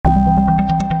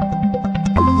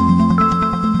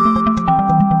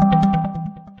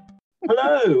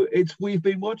So we've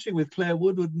been watching with Claire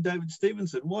Woodward and David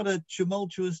Stevenson. What a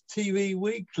tumultuous TV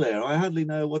week, Claire. I hardly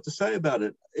know what to say about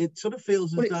it. It sort of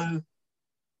feels as though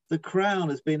the Crown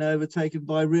has been overtaken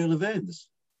by real events.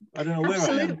 I don't know where I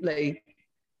am. Absolutely.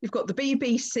 You've got the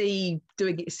BBC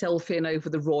doing itself in over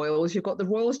the Royals. You've got the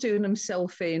Royals doing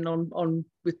themselves in on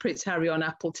with Prince Harry on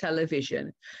Apple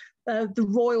Television. The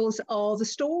Royals are the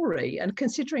story, and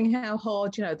considering how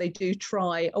hard they do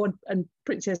try. Oh, and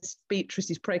Princess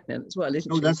Beatrice is pregnant as well,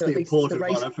 isn't she? That's the important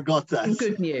one. I forgot that.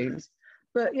 Good news,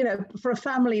 but for a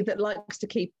family that likes to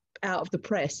keep out of the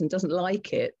press and doesn't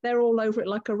like it, they're all over it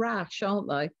like a rash, aren't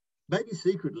they? Maybe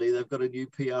secretly they've got a new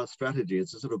PR strategy.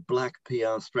 It's a sort of black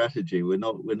PR strategy we're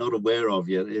not aware of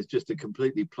yet. It's just to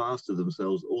completely plaster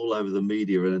themselves all over the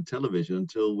media and television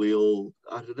until we all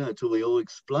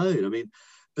explode. I mean.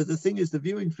 But the thing is, the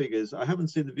viewing figures, I haven't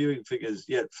seen the viewing figures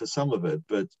yet for some of it,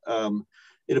 but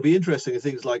it'll be interesting if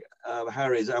things like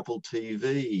Harry's Apple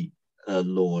TV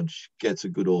launch gets a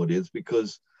good audience,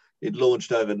 because it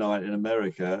launched overnight in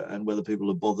America, and whether people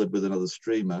are bothered with another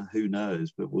streamer, who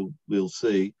knows, but we'll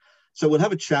see. So we'll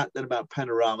have a chat then about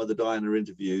Panorama, the Diana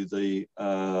interview, the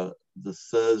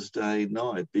Thursday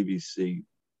night, BBC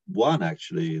One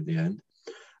actually in the end.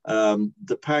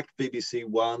 The packed BBC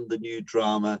One, the new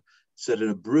drama, set in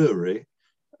a brewery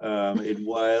in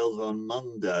Wales on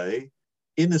Monday.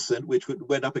 Innocent, which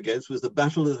went up against, was the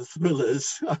Battle of the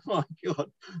Thrillers. Oh my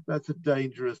God, that's a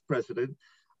dangerous precedent.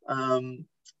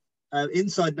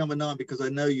 Inside Number 9, because I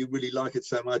know you really like it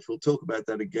so much, we'll talk about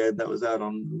that again. That was out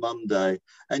on Monday.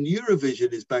 And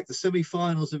Eurovision is back, the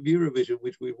semi-finals of Eurovision,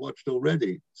 which we've watched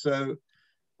already. So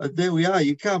there we are.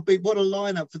 You can't beat, what a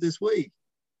lineup for this week.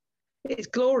 It's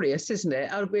glorious, isn't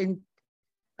it? I mean,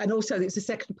 and also it's the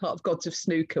second part of Gods of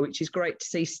Snooker, which is great to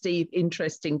see Steve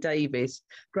Interesting Davis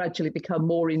gradually become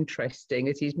more interesting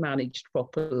as he's managed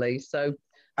properly. So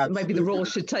Absolutely. Maybe the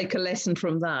Royals should take a lesson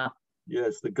from that.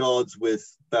 Yes, the gods with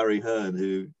Barry Hearn,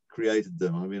 who created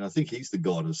them. I mean, I think he's the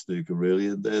god of snooker, really,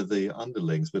 and they're the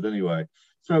underlings. But anyway,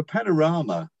 so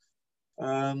Panorama.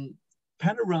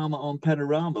 Panorama on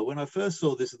Panorama. When I first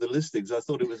saw this in the listings, I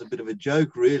thought it was a bit of a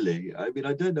joke, really. I mean,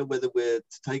 I don't know whether we're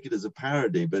to take it as a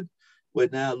parody, but we're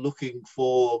now looking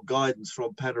for guidance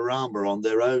from Panorama on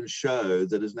their own show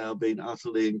that has now been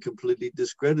utterly and completely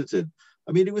discredited.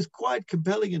 I mean, it was quite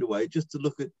compelling in a way just to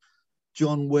look at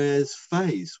John Ware's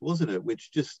face, wasn't it? Which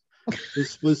just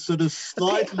this was sort of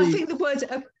slightly... I think the word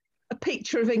a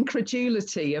picture of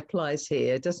incredulity applies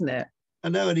here, doesn't it? I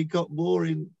know, and he got more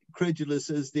incredulous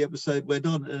as the episode went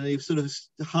on, and he sort of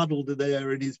huddled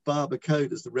there in his barber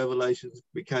coat as the revelations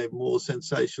became more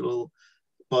sensational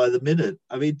by the minute.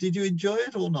 I mean, did you enjoy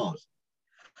it or not?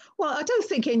 Well, I don't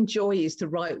think enjoy is the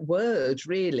right word,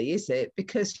 really, is it?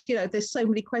 Because, there's so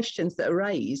many questions that are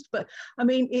raised. But, I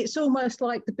mean, it's almost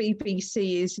like the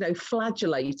BBC is,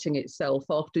 flagellating itself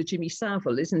after Jimmy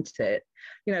Savile, isn't it?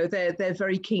 They're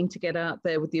very keen to get out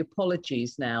there with the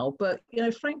apologies now. But,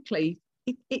 frankly,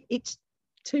 it's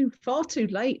far too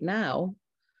late now.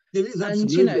 It is,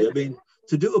 absolutely. I mean,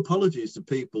 to do apologies to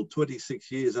people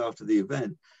 26 years after the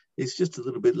event, it's just a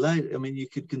little bit late. I mean, you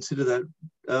could consider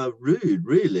that rude,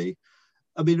 really.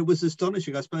 I mean, it was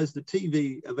astonishing. I suppose the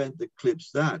TV event that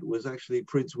clips that was actually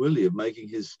Prince William making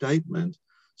his statement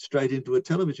straight into a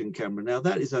television camera. Now,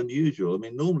 that is unusual. I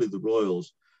mean, normally the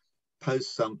Royals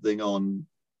post something on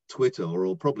Twitter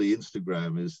or probably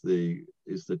Instagram is the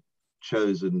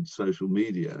chosen social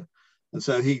media. And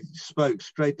so he spoke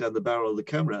straight down the barrel of the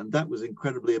camera, and that was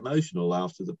incredibly emotional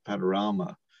after the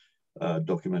Panorama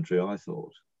documentary, I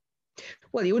thought.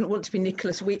 Well, you wouldn't want to be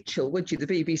Nicholas Witchell, would you, the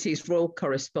BBC's royal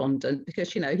correspondent?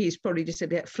 Because, he's probably just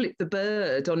flip the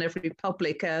bird on every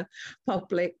public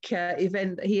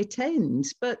event that he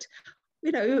attends. But,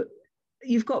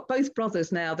 you've got both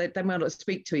brothers now. They might not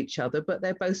speak to each other, but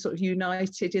they're both sort of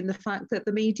united in the fact that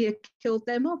the media killed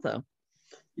their mother.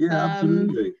 Yeah,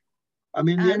 absolutely. I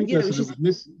mean, the only person that was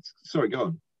missing... Sorry, go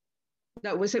on.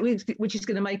 No, which is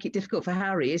going to make it difficult for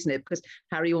Harry, isn't it? Because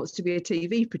Harry wants to be a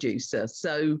TV producer.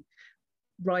 So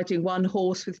riding one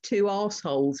horse with two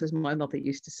arseholes, as my mother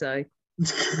used to say.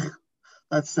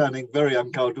 That's sounding very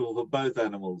uncomfortable for both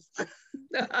animals.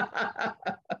 The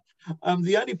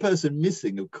only person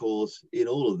missing, of course, in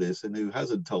all of this, and who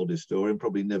hasn't told his story and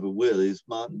probably never will, is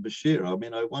Martin Bashir. I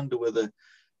mean, I wonder whether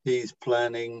he's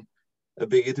planning a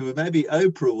big interview. Maybe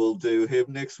Oprah will do him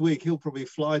next week. He'll probably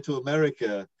fly to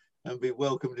America and be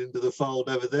welcomed into the fold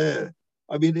over there.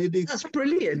 I mean, that's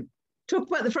brilliant. Talk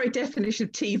about the very definition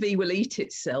of TV will eat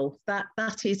itself. That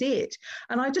is it.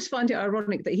 And I just find it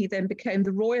ironic that he then became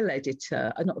the royal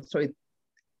editor.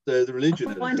 the religion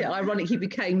I find editor. it ironic he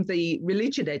became the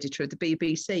religion editor of the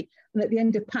BBC, and at the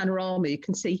end of Panorama you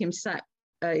can see him sat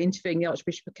interviewing the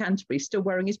Archbishop of Canterbury, still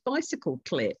wearing his bicycle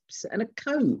clips and a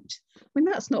coat. I mean,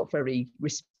 that's not very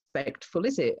respectful,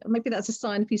 is it? Maybe that's a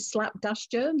sign of his slapdash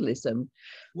journalism.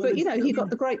 Well, but, you know, he got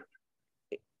the great...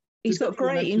 He's got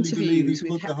great interviews. He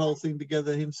put the whole thing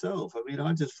together himself. I mean,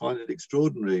 I just find it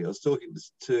extraordinary. I was talking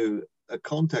to a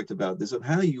contact about this and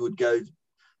how you would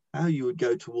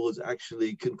go towards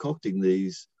actually concocting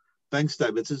these bank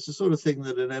statements. It's the sort of thing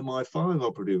that an MI5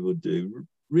 operative would do.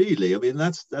 Really, I mean,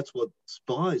 that's what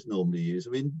spies normally use. I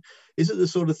mean, is it the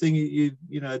sort of thing you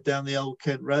know, down the old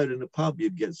Kent Road in a pub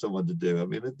you'd get someone to do? I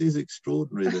mean, it is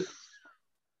extraordinary that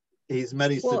he's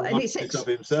managed to muck this up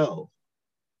himself.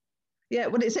 Yeah,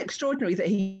 well, it's extraordinary that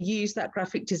he used that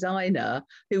graphic designer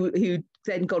who'd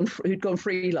gone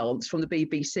freelance from the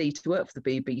BBC to work for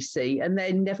the BBC, and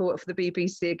then never worked for the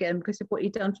BBC again because of what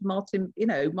he'd done for Martin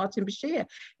Bashir.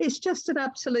 It's just an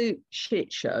absolute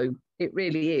shit show. It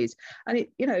really is. And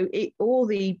all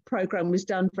the programme was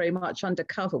done very much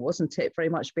undercover, wasn't it? Very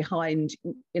much behind,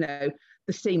 the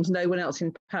scenes. No one else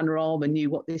in Panorama knew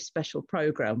what this special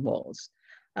programme was.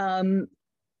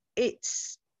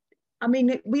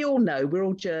 We all know, we're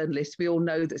all journalists, we all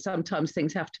know that sometimes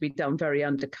things have to be done very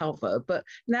undercover, but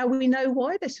now we know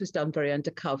why this was done very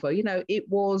undercover. You know, it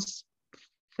was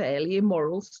fairly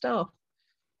immoral stuff.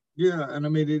 Yeah, and I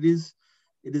mean, it is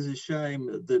a shame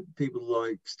that people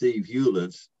like Steve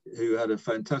Hewlett, who had a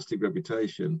fantastic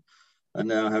reputation, are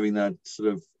now having that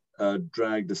sort of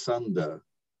dragged asunder.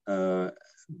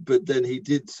 But then he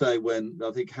did say, when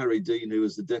I think Harry Dean, who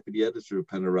was the deputy editor of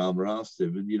Panorama, asked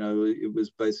him, and it was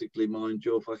basically mind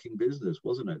your fucking business,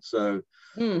 wasn't it? So,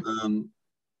 I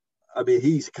mean,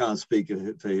 he can't speak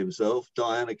for himself.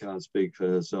 Diana can't speak for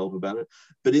herself about it.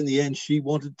 But in the end, she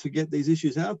wanted to get these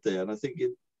issues out there, and I think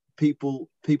people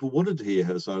wanted to hear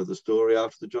her side of the story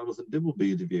after the Jonathan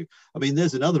Dimbleby interview. I mean,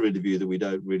 there's another interview that we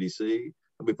don't really see.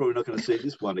 We're probably not going to see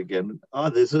this one again.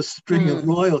 There's a string of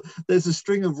royal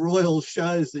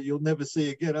shows that you'll never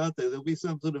see again, aren't there? There'll be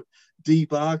some sort of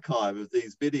deep archive of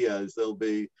these videos. There'll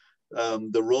be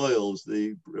the Royals,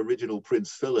 the original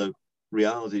Prince Philip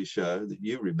reality show that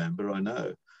you remember, I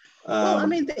know. Well, I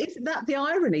mean, isn't that the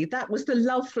irony? That was the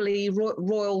lovely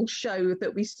royal show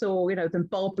that we saw, them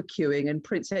barbecuing and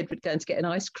Prince Edward going to get an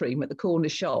ice cream at the corner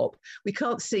shop. We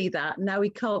can't see that. Now we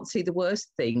can't see the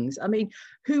worst things. I mean,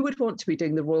 who would want to be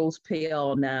doing the royals'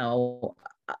 PR now?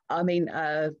 I mean,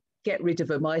 get rid of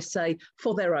them, I say,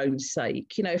 for their own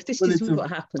sake. If this is what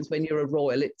happens when you're a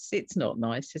royal, it's not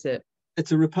nice, is it?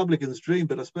 It's a Republican's dream,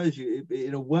 but I suppose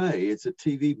in a way, it's a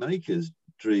TV maker's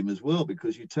dream as well,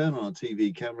 because you turn on a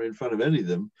TV camera in front of any of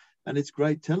them and it's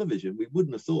great television. We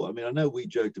wouldn't have thought. I mean, I know we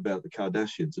joked about the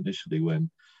Kardashians initially when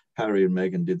Harry and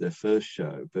Meghan did their first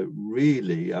show, but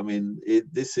really, I mean,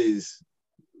 this is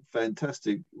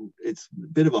fantastic. It's a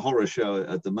bit of a horror show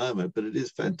at the moment, but it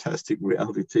is fantastic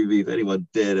reality TV if anyone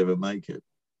dared ever make it.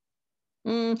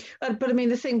 But I mean,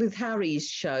 the thing with Harry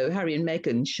and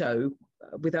Meghan's show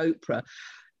with Oprah,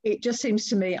 it just seems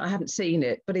to me, I haven't seen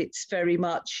it, but it's very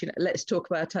much, let's talk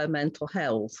about our mental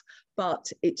health,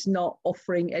 but it's not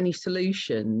offering any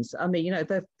solutions. I mean,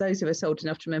 those of us old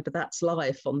enough to remember That's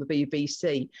Life on the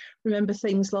BBC, remember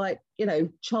things like,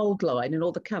 Childline and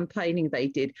all the campaigning they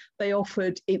did.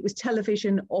 It was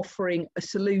television offering a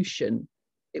solution.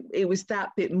 It was that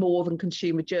bit more than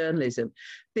consumer journalism.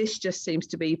 This just seems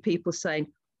to be people saying,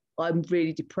 I'm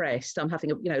really depressed. I'm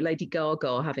having Lady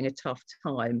Gaga having a tough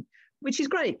time, which is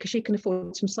great because she can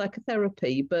afford some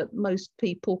psychotherapy, but most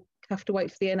people have to wait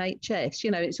for the NHS.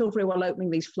 It's all very well opening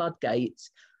these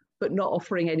floodgates, but not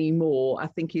offering any more, I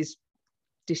think, is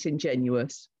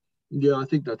disingenuous. Yeah, I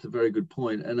think that's a very good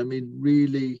point. And I mean,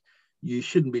 really, you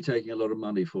shouldn't be taking a lot of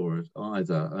money for it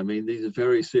either. I mean, these are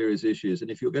very serious issues.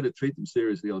 And if you're going to treat them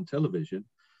seriously on television,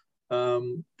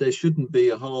 there shouldn't be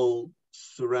a whole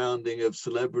surrounding of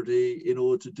celebrity in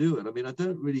order to do it. I mean, I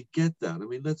don't really get that. I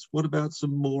mean, what about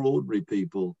some more ordinary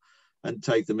people and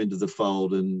take them into the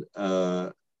fold and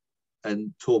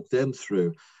talk them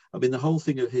through? I mean, the whole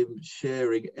thing of him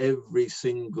sharing every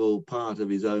single part of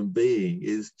his own being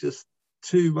is just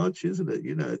too much, isn't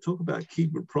it? Talk about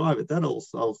keep it private. That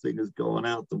whole thing has gone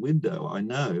out the window, I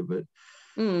know, but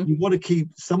you want to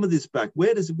keep some of this back.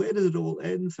 Where does it all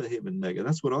end for him and Meghan?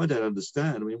 That's what I don't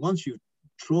understand. I mean, once you've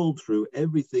trawled through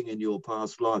everything in your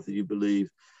past life that you believe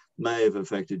may have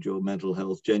affected your mental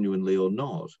health genuinely or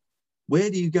not, where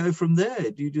do you go from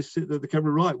there? Do you just sit there at the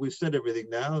camera, right, we've said everything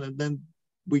now, and then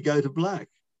we go to black?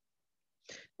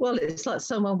 Well, it's like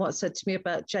someone once said to me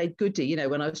about Jade Goody, you know,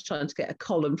 when I was trying to get a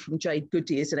column from Jade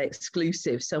Goody as an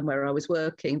exclusive somewhere I was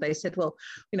working, they said, well,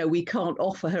 you know, we can't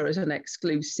offer her as an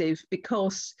exclusive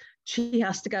because she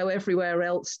has to go everywhere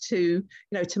else to, you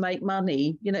know, to make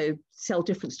money, you know, sell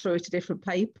different stories to different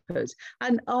papers.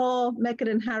 And are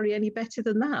Meghan and Harry any better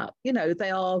than that? You know,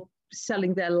 they are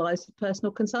selling their lives for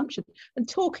personal consumption. And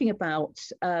talking about,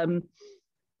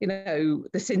 you know,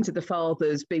 the sins of the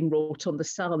fathers being wrought on the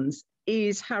sons,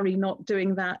 is Harry not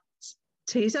doing that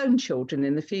to his own children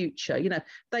in the future? You know,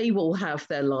 they will have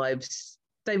their lives,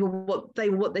 they will want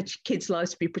their kids'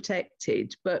 lives to be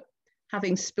protected, but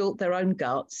having spilt their own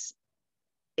guts,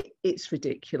 it's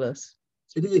ridiculous.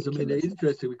 It is. I mean, it's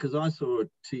interesting because I saw a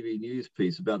TV news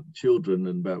piece about children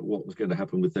and about what was going to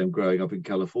happen with them growing up in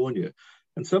California.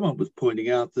 And someone was pointing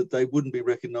out that they wouldn't be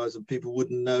recognized and people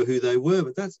wouldn't know who they were.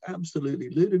 But that's absolutely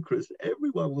ludicrous.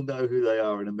 Everyone will know who they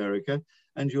are in America.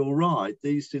 And you're right,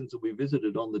 these sins will be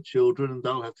visited on the children and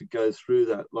they'll have to go through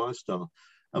that lifestyle.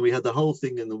 And we had the whole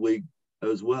thing in the week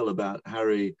as well about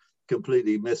Harry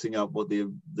completely messing up what the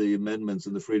amendments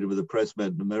and the freedom of the press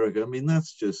meant in America. I mean,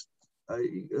 that's just,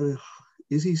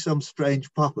 is he some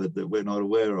strange puppet that we're not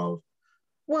aware of?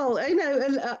 Well, you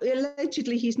know,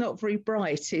 allegedly he's not very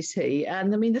bright, is he?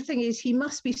 And I mean, the thing is, he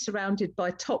must be surrounded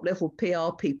by top-level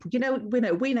PR people. You know,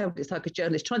 we know it's like a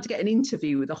journalist trying to get an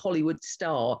interview with a Hollywood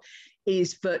star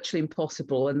is virtually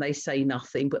impossible, and they say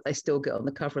nothing, but they still get on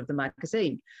the cover of the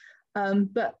magazine.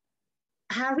 But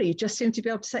Harry just seems to be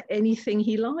able to say anything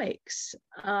he likes,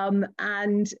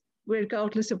 and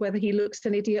regardless of whether he looks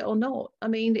an idiot or not. I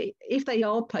mean, if they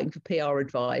are paying for PR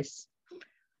advice,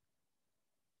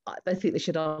 I think they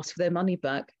should ask for their money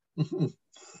back.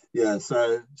 Yeah,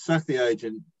 so sack the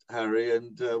agent, Harry,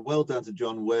 and well done to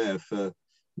John Ware for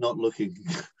not looking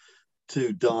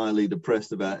too direly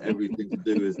depressed about everything to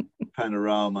do with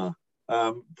Panorama.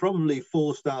 Probably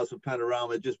 4 stars for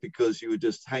Panorama just because you were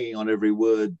just hanging on every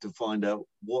word to find out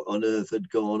what on earth had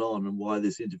gone on and why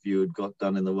this interview had got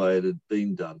done in the way it had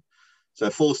been done. So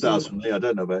 4 stars from me. I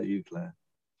don't know about you, Claire.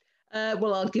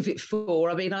 Well, I'll give it 4.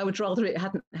 I mean, I would rather it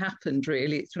hadn't happened,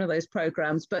 really. It's one of those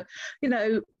programmes. But, you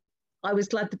know, I was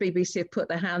glad the BBC have put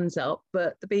their hands up,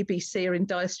 but the BBC are in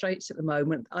dire straits at the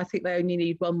moment. I think they only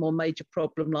need one more major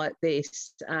problem like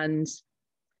this, and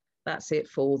that's it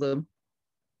for them.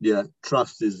 Yeah,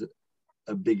 trust is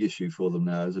a big issue for them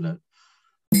now, isn't it?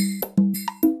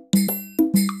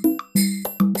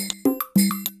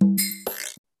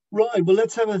 Right, well,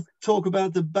 let's have a talk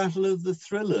about the Battle of the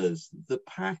Thrillers, The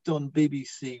Pact on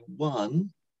BBC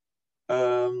One,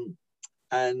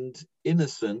 and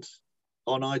Innocent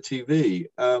on ITV.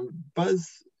 Both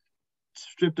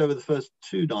stripped over the first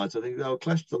 2 nights. I think they were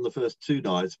clashed on the first 2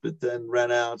 nights, but then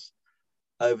ran out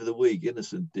over the week.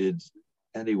 Innocent did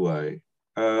anyway.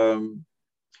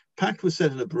 Pact was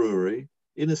set in a brewery.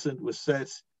 Innocent was set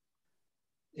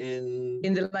in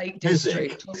the Lake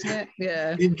District, wasn't it?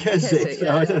 Yeah, in Keswick.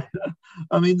 Yeah.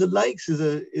 I mean, the Lakes is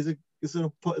a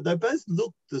sort of, they both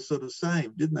looked the sort of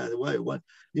same, didn't they? The way it went,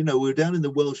 you know, we were down in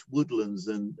the Welsh woodlands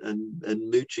and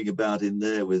mooching about in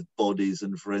there with bodies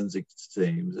and forensics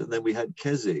teams, and then we had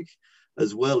Keswick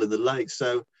as well in the Lakes.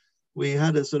 So we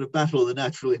had a sort of battle of the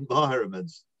natural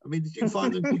environments. I mean, did you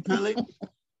find them compelling?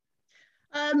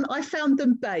 I found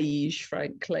them beige,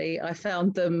 frankly. I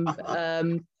found them.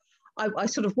 I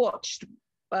sort of watched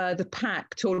The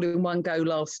Pact all in one go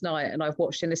last night, and I've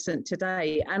watched Innocent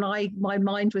today, and my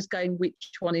mind was going,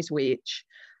 which one is which?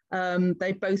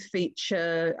 They both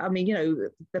feature. I mean, you know,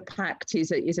 The Pact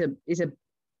is a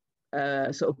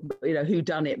sort of, you know,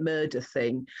 whodunit murder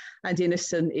thing, and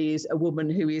Innocent is a woman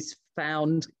who is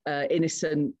found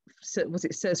innocent. Was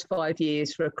it serves 5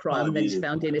 years for a crime, and then is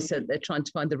found innocent. They're trying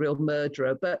to find the real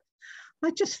murderer, but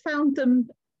I just found them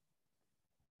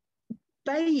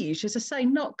beige, as I say,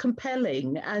 not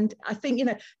compelling. And I think, you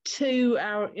know,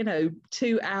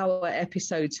 2 hour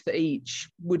episodes for each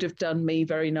would have done me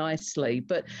very nicely.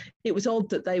 But it was odd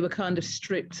that they were kind of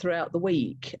stripped throughout the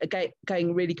week,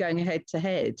 going head to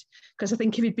head. Because I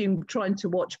think if you'd been trying to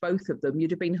watch both of them,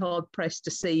 you'd have been hard pressed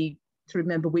to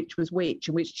remember which was which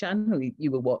and which channel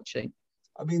you were watching.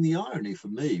 I mean, the irony for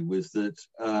me was that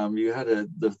you had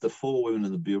the 4 women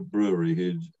in the brewery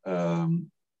who'd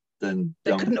then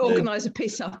they couldn't organise a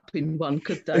piss up in one,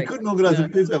 could they? They couldn't organise a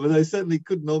piss up, but they certainly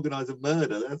couldn't organise a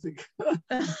murder. I think.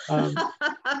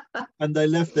 And they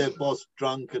left their boss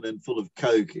drunken and full of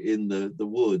coke in the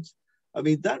woods. I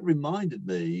mean, that reminded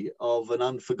me of an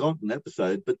Unforgotten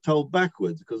episode, but told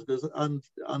backwards, because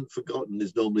Unforgotten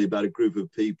is normally about a group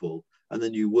of people, and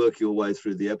then you work your way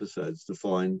through the episodes to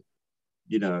find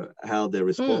you know, how they're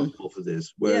responsible for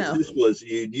this. Whereas Yeah. this was,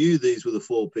 you knew these were the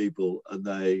four people and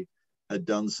they had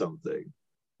done something.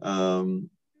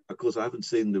 Of course, I haven't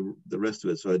seen the rest of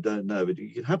it, so I don't know, but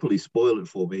you can happily spoil it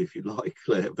for me if you like,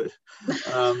 Claire. But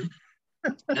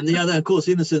and the other, of course,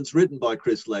 Innocent's written by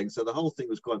Chris Lang, so the whole thing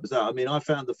was quite bizarre. I mean, I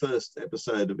found the first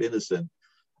episode of Innocent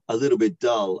a little bit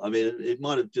dull. I mean, it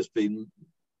might have just been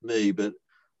me, but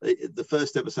the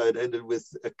first episode ended with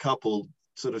a couple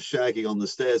sort of shagging on the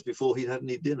stairs before he'd had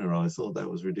any dinner. I thought that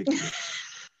was ridiculous.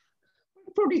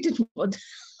 Probably didn't want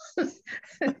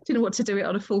didn't want to do it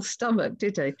on a full stomach,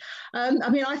 did he? I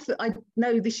mean, I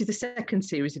know this is the second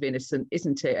series of Innocent,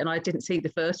 isn't it? And I didn't see the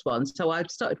first one, so I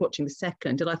started watching the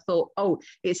second, and I thought, oh,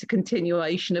 it's a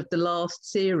continuation of the last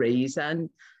series, and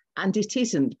it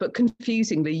isn't. But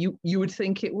confusingly, you would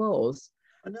think it was.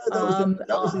 I know that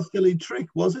was a silly trick,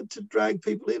 was it, to drag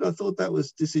people in? I thought that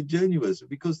was disingenuous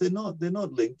because they're not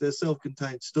linked. They're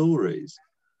self-contained stories,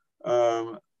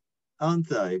 aren't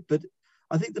they? But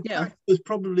I think the pact was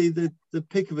probably the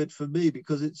pick of it for me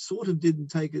because it sort of didn't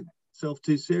take itself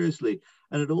too seriously.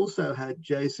 And it also had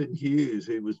Jason Hughes,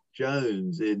 who was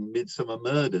Jones in Midsummer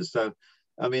Murders. So,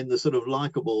 I mean, the sort of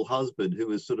likable husband who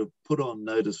was sort of put on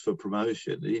notice for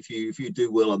promotion. If you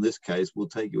do well on this case, we'll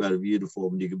take you out of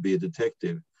uniform and you can be a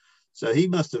detective. So he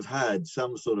must have had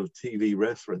some sort of TV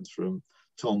reference from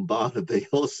Tom Barnaby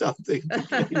or something.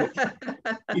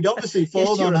 He'd obviously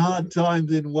fallen on hard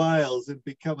times in Wales and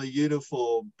become a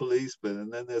uniform policeman,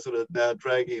 and then they're sort of now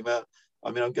dragging him out.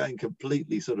 I mean, I'm going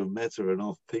completely sort of meta and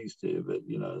off-piste here, but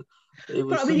you know, it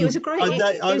was. But I mean, it was a great.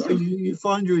 You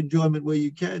find your enjoyment where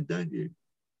you can, don't you?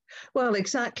 Well,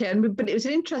 exactly, but it was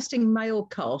an interesting male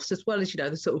cast as well as, you know,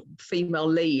 the sort of female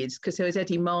leads, because there was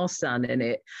Eddie Marsan in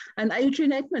it and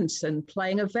Adrian Edmondson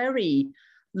playing a very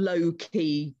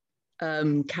low-key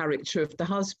character of the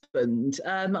husband.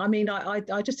 I mean,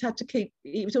 I just had to keep.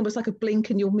 It was almost like a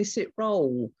blink and you'll miss it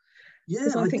role. Yeah,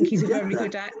 I think he's a very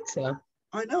good actor.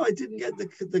 I know. I didn't get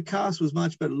the cast was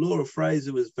much better. Laura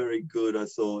Fraser was very good. I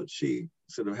thought she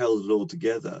sort of held it all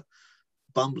together.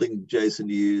 Bumbling Jason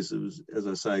Hughes was, as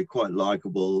I say, quite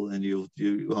likable, and I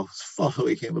was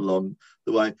following him along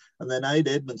the way. And then Ade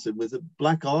Edmondson with a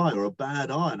black eye or a bad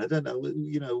eye, and I don't know,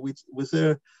 you know, was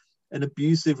there an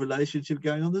abusive relationship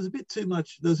going on? There's a bit too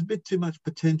much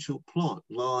potential plot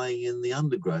lying in the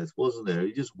undergrowth, wasn't there?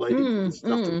 You just waiting for the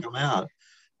stuff to come out.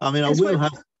 I mean,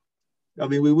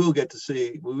 we will get to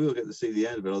see the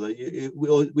end of it, although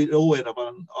we all end up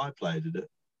on iPlayer, did it?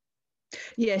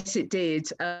 Yes, it did.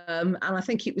 And I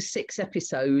think it was 6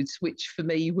 episodes, which for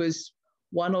me was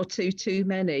 1 or 2 too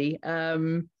many.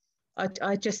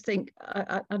 I just think,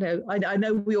 I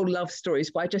know we all love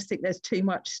stories, but I just think there's too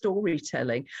much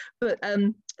storytelling. But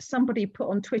somebody put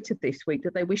on Twitter this week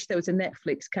that they wish there was a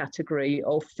Netflix category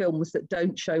of films that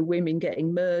don't show women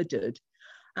getting murdered.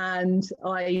 And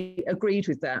I agreed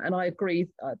with that. And I agree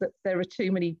that there are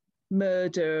too many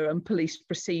murder and police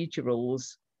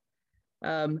procedurals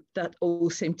that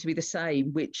all seem to be the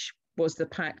same, which was the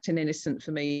Pact and Innocent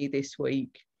for me this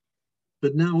week.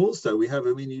 But now also we have,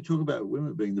 I mean, you talk about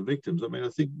women being the victims. I mean, I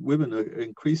think women are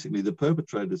increasingly the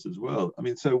perpetrators as well. I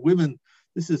mean, so women,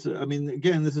 this is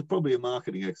probably a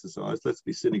marketing exercise. Let's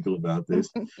be cynical about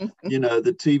this. You know,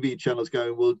 the TV channels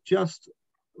going,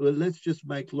 let's just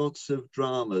make lots of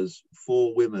dramas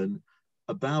for women,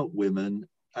 about women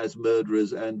as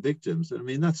murderers and victims. I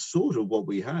mean, that's sort of what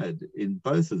we had in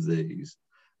both of these.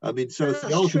 I mean, so it's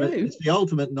the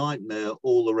ultimate nightmare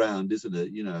all around, isn't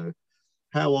it? You know,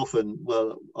 how often,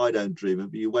 well, I don't dream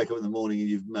it, but you wake up in the morning and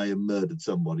you may have murdered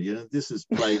somebody. You know, this is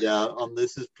played out on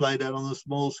the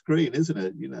small screen, isn't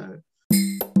it? You know.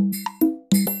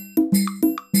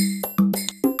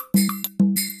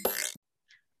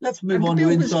 Let's move on to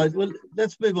Inside. Well,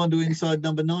 let's move on to Inside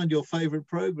Number 9, your favourite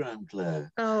programme, Claire.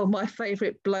 Oh, my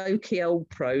favourite blokey old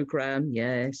programme,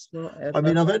 yes. Whatever. I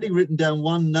mean, I've only written down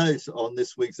one note on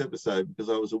this week's episode because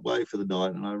I was away for the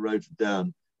night and I wrote it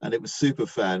down, and it was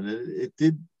Superfan.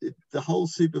 The whole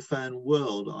Superfan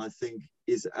world, I think,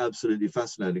 is absolutely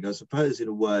fascinating. I suppose, in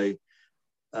a way,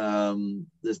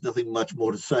 there's nothing much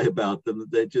more to say about them.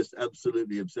 They're just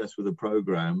absolutely obsessed with the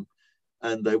programme.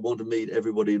 And they want to meet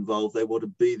everybody involved. They want to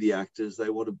be the actors.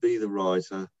 They want to be the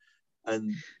writer.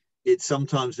 And it's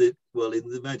sometimes in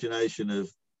the imagination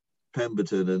of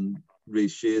Pemberton and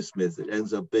Reece Shearsmith, it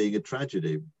ends up being a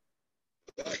tragedy.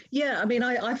 Yeah, I mean,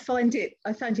 I found it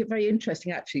very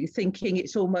interesting, actually, thinking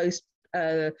it's almost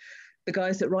the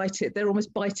guys that write it, they're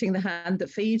almost biting the hand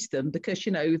that feeds them, because,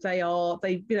 you know,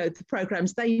 the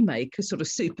programs they make are sort of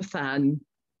superfan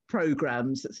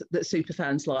programs that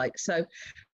superfans like. So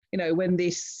you know, when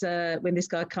this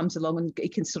guy comes along and he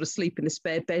can sort of sleep in the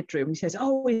spare bedroom, and he says,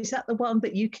 "Oh, is that the one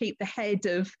that you keep the head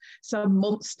of some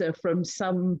monster from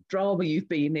some drama you've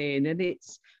been in?" And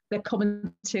they're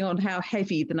commenting on how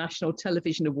heavy the National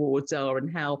Television Awards are and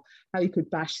how you could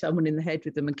bash someone in the head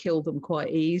with them and kill them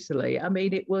quite easily. I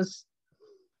mean, it was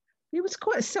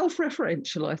quite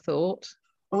self-referential, I thought.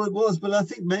 Oh, it was, but I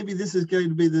think maybe this is going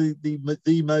to be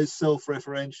the most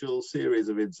self-referential series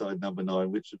of Inside Number 9,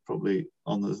 which is probably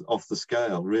off the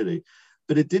scale, really.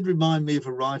 But it did remind me of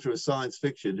a writer of science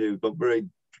fiction who got that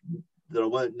I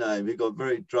won't name, he got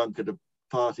very drunk at a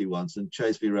party once and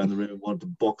chased me around the room and wanted to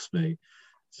box me.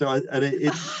 So oh,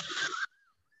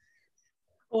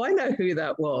 I know who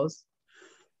that was.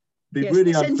 Be yes,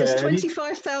 really send unfair. us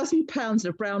 £25,000 in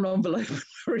a brown envelope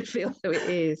to reveal who it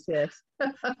is. Yes.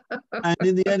 And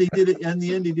in the end, he did it. In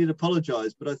the end, he did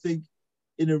apologise. But I think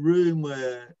in a room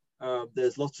where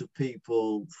there's lots of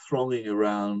people thronging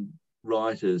around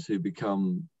writers who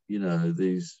become, you know,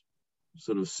 these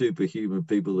sort of superhuman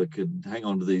people that can hang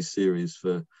on to these series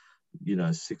for, you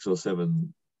know, 6 or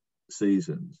 7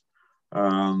 seasons,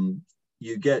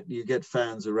 you get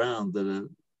fans around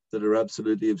that are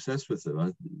absolutely obsessed with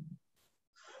them.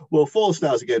 Well, 4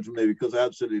 stars again for me, because I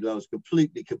was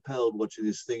completely compelled watching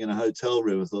this thing in a hotel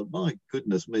room. I thought, my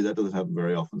goodness me, that doesn't happen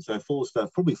very often. So 4 stars,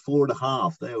 probably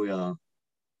 4.5. There we are.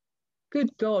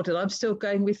 Good God, and I'm still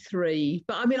going with 3.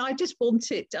 But I mean, I just want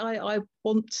it. I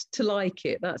want to like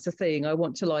it. That's the thing. I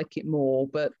want to like it more.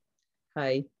 But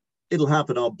hey, it'll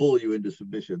happen. I'll bore you into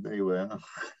submission. There you are.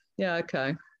 Yeah.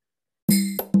 Okay.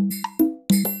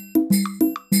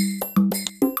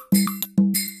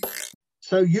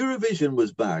 So Eurovision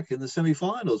was back in the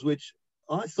semi-finals, which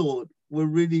I thought were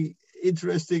really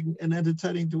interesting and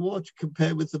entertaining to watch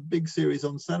compared with the big series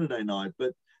on Saturday night.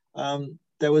 But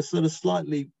they were sort of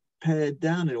slightly pared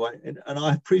down in a way. And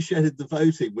I appreciated the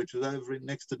voting, which was over in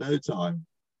next to no time.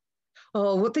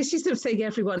 Oh, well, this is the thing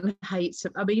everyone hates.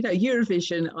 I mean, you know,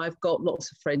 Eurovision, I've got lots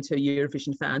of friends who are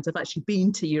Eurovision fans. I've actually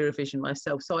been to Eurovision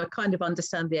myself, so I kind of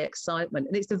understand the excitement.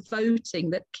 And it's the voting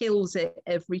that kills it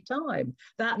every time.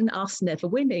 That and us never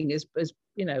winning as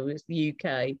you know, as the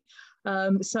UK.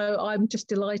 So I'm just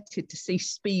delighted to see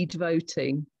speed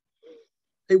voting.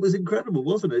 It was incredible,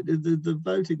 wasn't it? The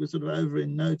voting was sort of over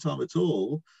in no time at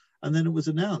all. And then it was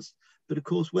announced. But of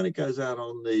course, when it goes out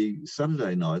on the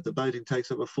Saturday night, the voting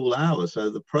takes up a full hour. So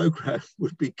the programme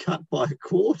would be cut by a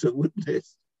quarter, wouldn't it?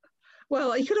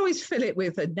 Well, you could always fill it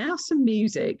with now some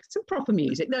music, some proper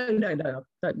music. No, I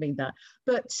don't mean that.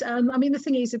 But I mean, the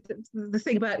thing is, the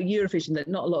thing about Eurovision that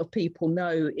not a lot of people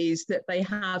know is that they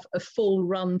have a full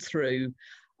run-through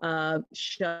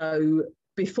show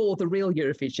before the real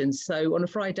Eurovision. So on a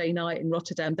Friday night in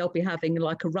Rotterdam, they'll be having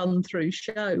like a run-through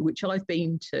show, which I've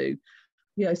been to.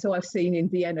 You know, so I've seen in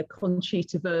Vienna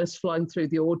Conchita Wurst flying through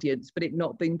the audience, but it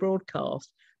not being broadcast.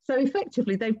 So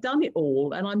effectively, they've done it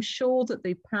all. And I'm sure that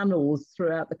the panels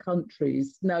throughout the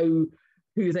countries know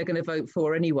who they're going to vote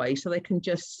for anyway. So they can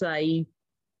just say,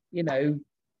 you know,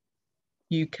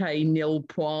 UK nil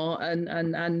point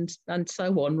and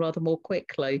so on rather more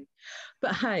quickly.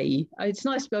 But hey, it's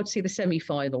nice to be able to see the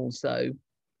semi-finals though.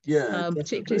 Yeah,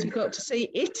 particularly as we got to see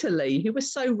Italy, who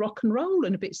was so rock and roll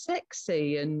and a bit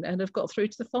sexy and have got through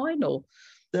to the final.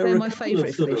 They're my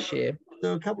favourite for this year.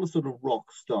 There were a couple of sort of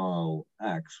rock style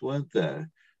acts, weren't there?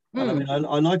 And I mean,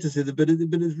 I like to see them, but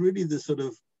it's really the sort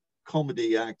of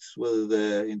comedy acts, whether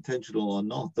they're intentional or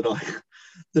not,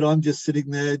 that I'm just sitting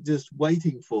there just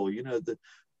waiting for. You know,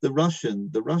 the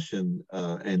Russian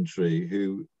entry,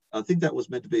 who I think that was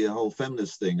meant to be a whole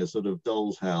feminist thing, a sort of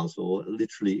doll's house, or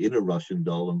literally in a Russian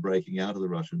doll and breaking out of the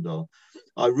Russian doll.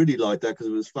 I really liked that because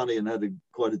it was funny and had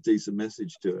quite a decent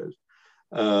message to it.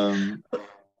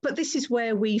 But this is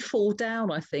where we fall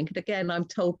down, I think. And again, I'm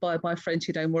told by my friends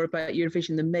who know more about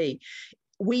Eurovision than me,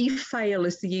 we fail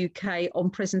as the UK on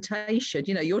presentation.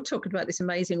 You know, you're talking about this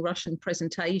amazing Russian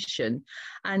presentation,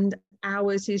 and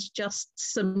ours is just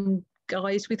some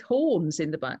guys with horns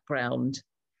in the background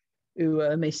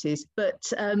who misses. But,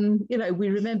 you know, we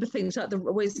remember things like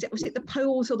was it the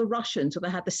Poles or the Russians where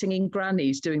they had the singing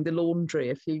grannies doing the laundry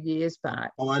a few years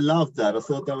back? Oh, I loved that. I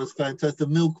thought that was fantastic. The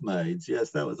milkmaids.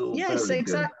 Yes, that was all yes, very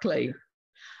exactly.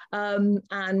 Good.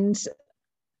 And,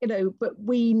 you know, but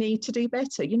we need to do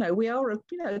better. You know, we are,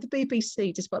 you know, the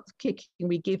BBC, despite the kicking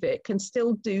we give it, can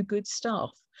still do good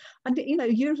stuff. And, you know,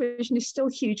 Eurovision is still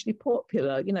hugely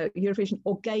popular, you know, Eurovision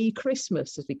or Gay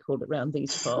Christmas, as we call it around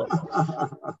these parts.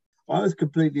 I was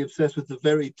completely obsessed with the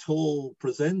very tall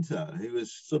presenter who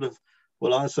was sort of,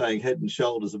 well, I was saying head and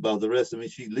shoulders above the rest. I mean,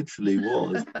 she literally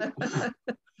was.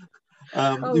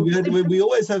 We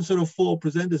always have sort of 4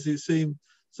 presenters who seem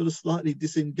sort of slightly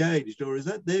disengaged, or is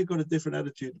that they've got a different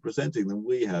attitude to presenting than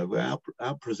we have? Our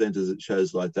presenters at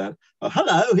shows like that, oh,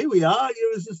 hello, here we are,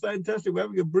 this is fantastic, we're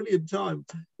having a brilliant time.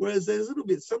 Whereas there's a little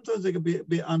bit, sometimes they can be a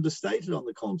bit understated on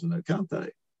the continent, can't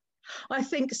they? I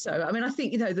think so. I mean, I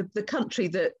think, the country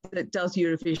that does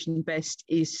Eurovision best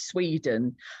is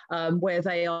Sweden, where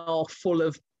they are full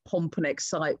of pomp and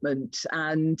excitement,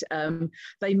 and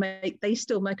they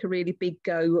still make a really big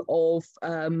go of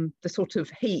the sort of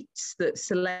heats that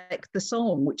select the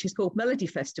song, which is called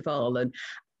Melodifestivalen,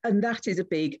 and that is a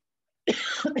big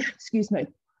excuse me.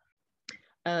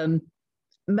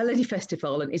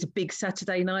 Melodifestivalen is a big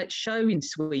Saturday night show in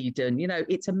Sweden.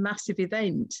 It's a massive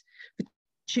event for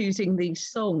choosing these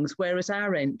songs, whereas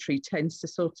our entry tends to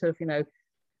sort of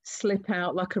slip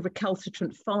out like a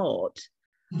recalcitrant fart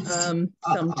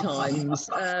sometimes.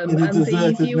 In a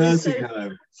deserted nursing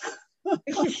home.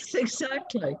 Yes,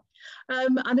 exactly.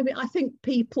 And I mean, I think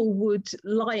people would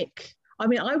like. I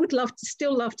mean, I would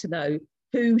still love to know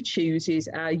who chooses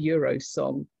our Euro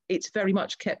song. It's very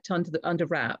much kept under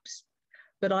wraps,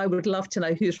 but I would love to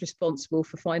know who's responsible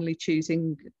for finally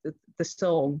choosing the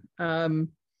song.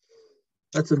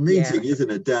 That's a meeting, isn't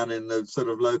it, down in the sort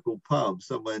of local pub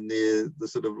somewhere near the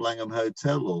sort of Langham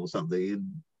Hotel or something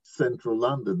in central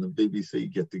London. The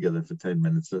BBC get together for 10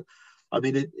 minutes. So, I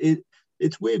mean,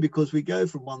 it's weird because we go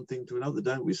from one thing to another,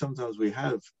 don't we? Sometimes we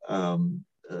have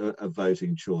a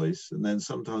voting choice, and then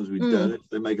sometimes we don't.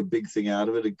 They make a big thing out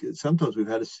of it. Sometimes we've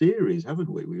had a series, haven't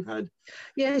we? We've had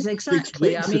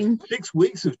exactly. 6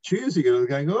 weeks of choosing and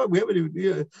going, oh, we haven't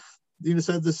even,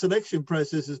 so the selection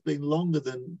process has been longer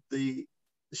than the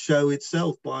show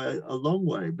itself by a long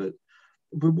way. But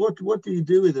what do you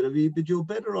do with it? But you're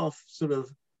better off sort of.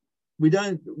 We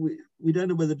don't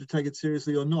know whether to take it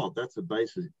seriously or not. That's a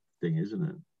basic thing, isn't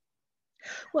it?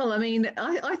 Well, I mean,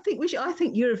 I think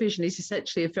Eurovision is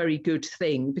essentially a very good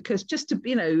thing, because just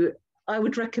to, I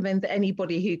would recommend that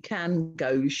anybody who can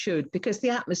go should, because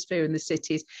the atmosphere in the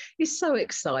cities is so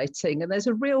exciting, and there's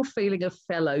a real feeling of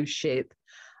fellowship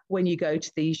when you go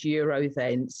to these Euro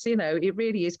events. It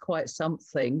really is quite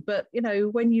something. But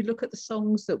when you look at the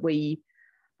songs that we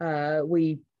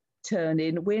turn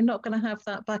in, we're not going to have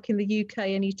that back in the UK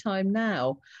anytime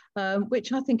now,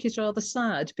 which I think is rather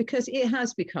sad, because it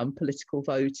has become political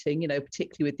voting,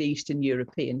 particularly with the Eastern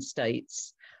European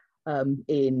states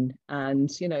in, and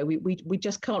we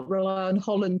just can't rely on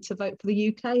Holland to vote for the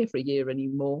UK every year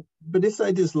anymore. But if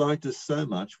they disliked us so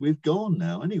much, we've gone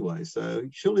now anyway, so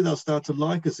surely they'll start to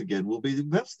like us again.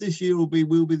 Perhaps this year will be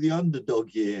the underdog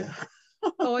year.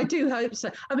 Oh, I do hope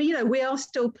so. I mean, we are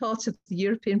still part of the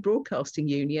European Broadcasting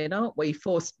Union, aren't we,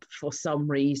 for some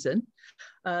reason?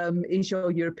 Is your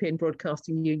European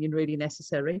Broadcasting Union really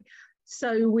necessary?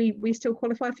 So we still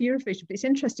qualify for Eurovision. But it's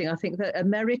interesting, I think, that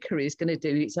America is going to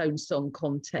do its own song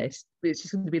contest. It's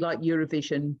just going to be like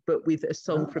Eurovision, but with a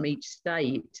song from each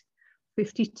state.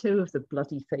 52 of the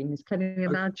bloody things. Can you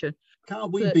imagine?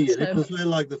 Can't we be in it? Because we're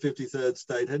like the 53rd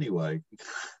state anyway.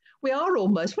 We are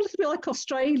almost. Well, it'll be like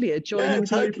Australia joining the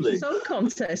Eurovision Song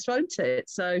Contest, won't it?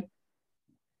 So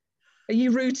are you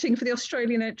rooting for the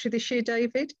Australian entry this year,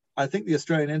 David? I think the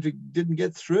Australian entry didn't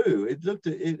get through. It looked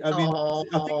at it. I mean, I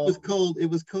think it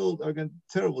was called, again,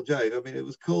 terrible joke. I mean, it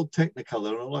was called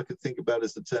Technicolor, and all I could think about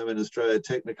is the term in Australia,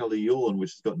 Technicolor yawn,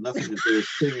 which has got nothing to do with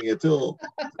singing at all.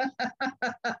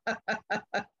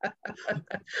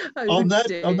 On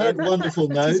that wonderful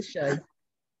note.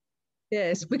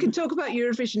 Yes, we can talk about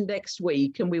Eurovision next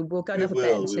week, and we'll go and have a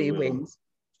bet and see who wins.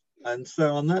 And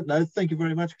so on that note, thank you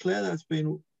very much, Claire. That's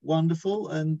been wonderful,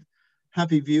 and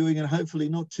happy viewing, and hopefully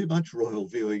not too much royal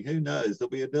viewing. Who knows?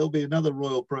 There'll be another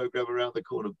royal program around the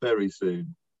corner very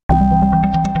soon.